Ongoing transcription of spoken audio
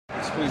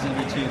squeeze in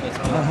here too. That's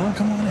cool.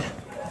 Come on in.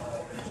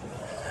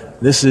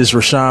 This is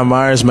Rashawn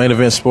Myers, Main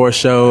Event Sports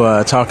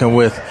Show, talking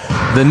with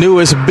the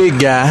newest big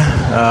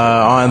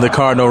guy on the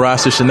Cardinal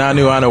roster,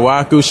 Chinanu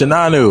Onuaku.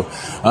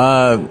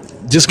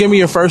 Chinanu, just give me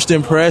your first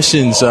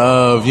impressions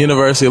of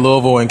University of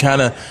Louisville and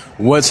kind of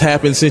what's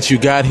happened since you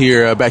got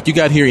here back. You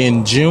got here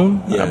in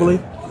June, I believe?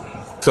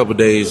 A couple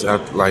days,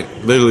 after,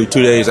 literally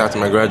 2 days after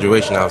my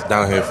graduation, I was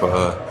down here for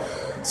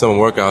some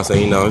workouts,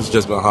 and, it's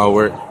just been hard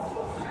work.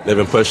 They've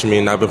been pushing me,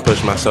 and I've been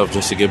pushing myself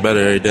just to get better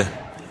every day.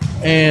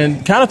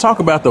 And kind of talk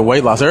about the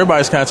weight loss.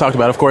 Everybody's kind of talked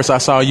about it. Of course, I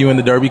saw you in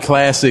the Derby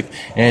Classic,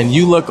 and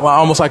you look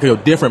almost like a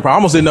different. I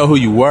almost didn't know who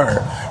you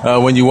were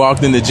when you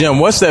walked in the gym.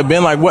 What's that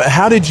been like?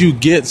 How did you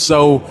get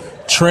so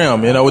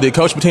trim? Did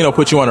Coach Pitino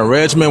put you on a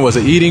regimen? Was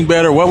it eating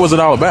better? What was it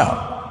all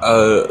about?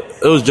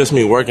 It was just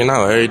me working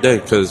out every day,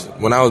 because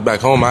when I was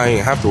back home, I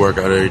didn't have to work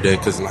out every day,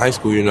 because in high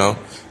school,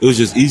 it was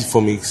just easy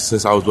for me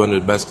since I was one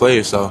of the best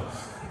players. So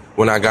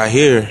when I got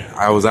here,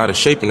 I was out of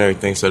shape and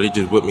everything, so they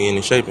just whipped me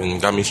into shape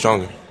and got me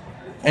stronger.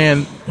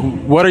 And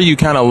what are you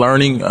kind of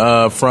learning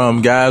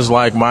from guys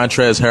like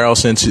Montrezl Harrell,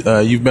 since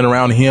you've been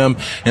around him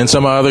and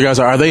some other guys?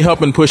 Are they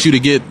helping push you to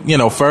get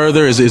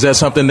further? Is that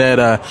something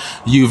that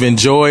you've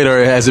enjoyed,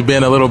 or has it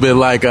been a little bit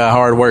like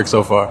hard work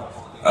so far?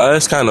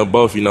 It's kind of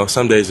both.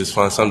 Some days it's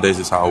fun, some days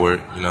it's hard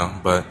work.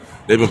 But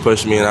they've been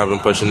pushing me and I've been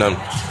pushing them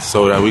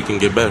so that we can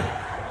get better.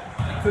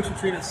 Coach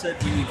Petrino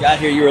said when you got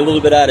here you were a little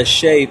bit out of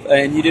shape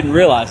and you didn't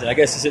realize it. I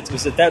guess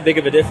was it that big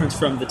of a difference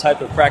from the type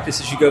of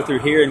practices you go through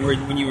here and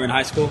when you were in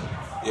high school?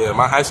 Yeah,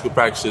 my high school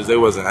practices, they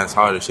wasn't as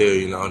hard as here,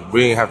 We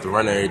didn't have to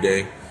run every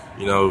day.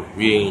 We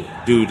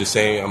didn't do the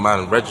same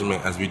amount of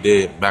regimen as we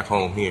did back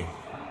home here.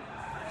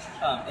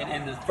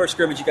 And the first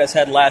scrimmage you guys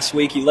had last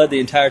week, you led the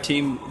entire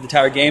team, the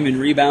entire game in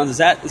rebounds. Is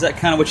that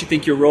kind of what you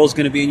think your role is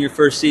going to be in your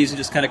first season,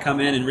 just kind of come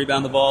in and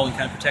rebound the ball and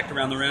kind of protect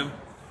around the rim?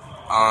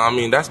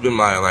 That's been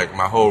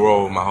my whole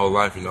role, my whole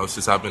life,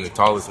 Since I've been the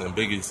tallest and the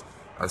biggest,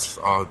 that's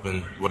always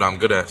been what I'm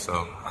good at,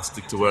 so I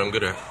stick to what I'm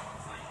good at.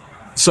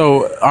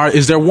 So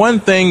is there one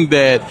thing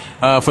that,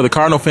 for the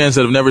Cardinal fans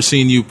that have never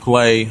seen you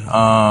play,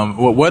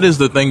 what is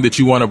the thing that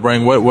you want to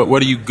bring?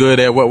 What are you good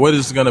at? What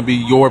is going to be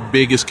your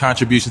biggest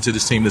contribution to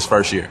this team this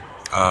first year?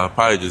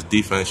 Probably just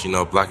defense,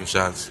 blocking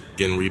shots,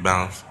 getting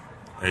rebounds,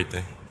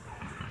 everything.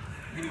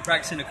 You've been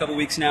practicing a couple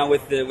weeks now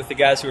with the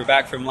guys who were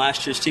back from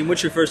last year's team.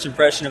 What's your first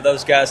impression of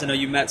those guys? I know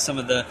you met some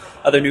of the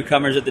other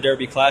newcomers at the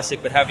Derby Classic,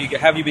 but have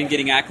you been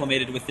getting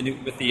acclimated with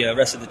the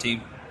rest of the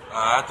team?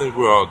 I think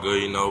we're all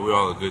good. We're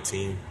all a good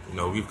team.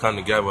 We've come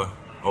together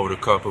over the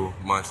couple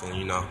months,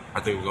 and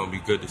I think we're going to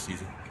be good this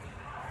season.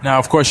 Now,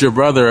 of course, your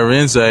brother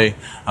Arinze,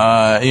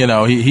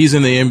 he's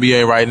in the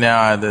NBA right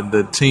now.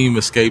 The team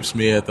escapes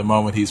me at the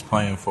moment he's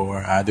playing for.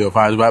 I do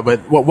apologize,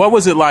 but what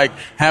was it like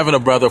having a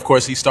brother? Of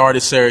course, he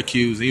started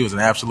Syracuse. He was an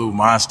absolute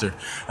monster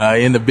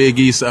in the Big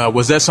East.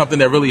 Was that something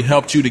that really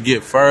helped you to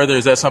get further?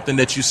 Is that something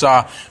that you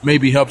saw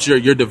maybe helped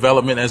your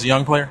development as a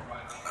young player?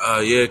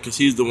 Yeah, because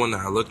he's the one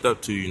that I looked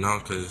up to,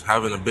 because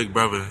having a big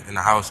brother in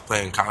the house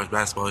playing college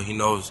basketball, he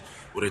knows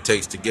what it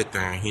takes to get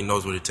there, and he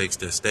knows what it takes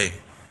to stay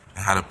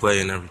and how to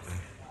play and everything.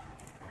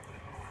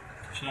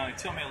 Chinanu,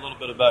 tell me a little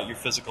bit about your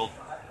physical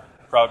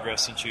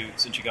progress since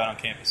you got on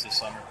campus this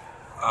summer.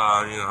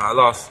 I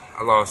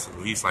lost at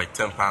least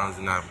 10 pounds,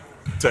 and I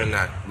turned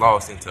that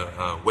loss into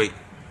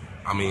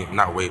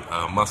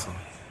muscle.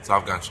 So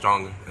I've gotten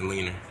stronger and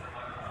leaner.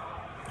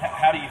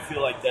 How do you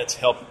feel like that's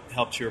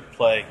helped your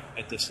play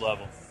at this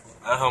level?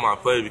 I help my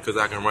play because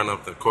I can run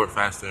up the court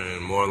faster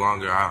and more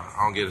longer. I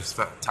don't get as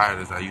tired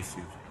as I used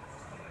to.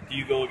 Do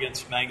you go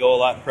against Mango a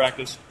lot in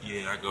practice?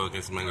 Yeah, I go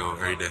against Mango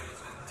every day.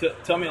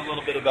 Tell me a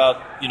little bit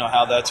about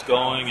how that's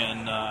going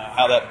and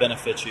how that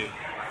benefits you.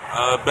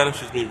 It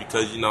benefits me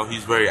because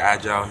he's very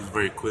agile, he's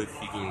very quick,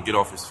 he can get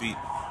off his feet.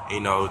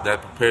 And,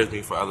 that prepares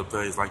me for other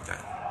players like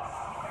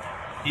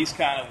that. He's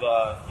kind of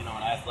an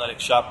athletic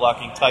shot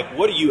blocking type.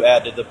 What do you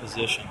add to the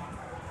position?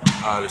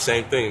 The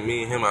same thing.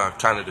 Me and him are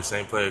kind of the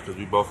same player because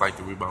we both like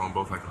to rebound and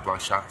both like to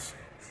block shots.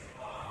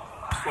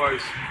 As far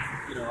as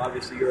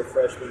obviously you're a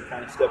freshman,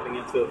 kind of stepping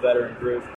into a veteran group.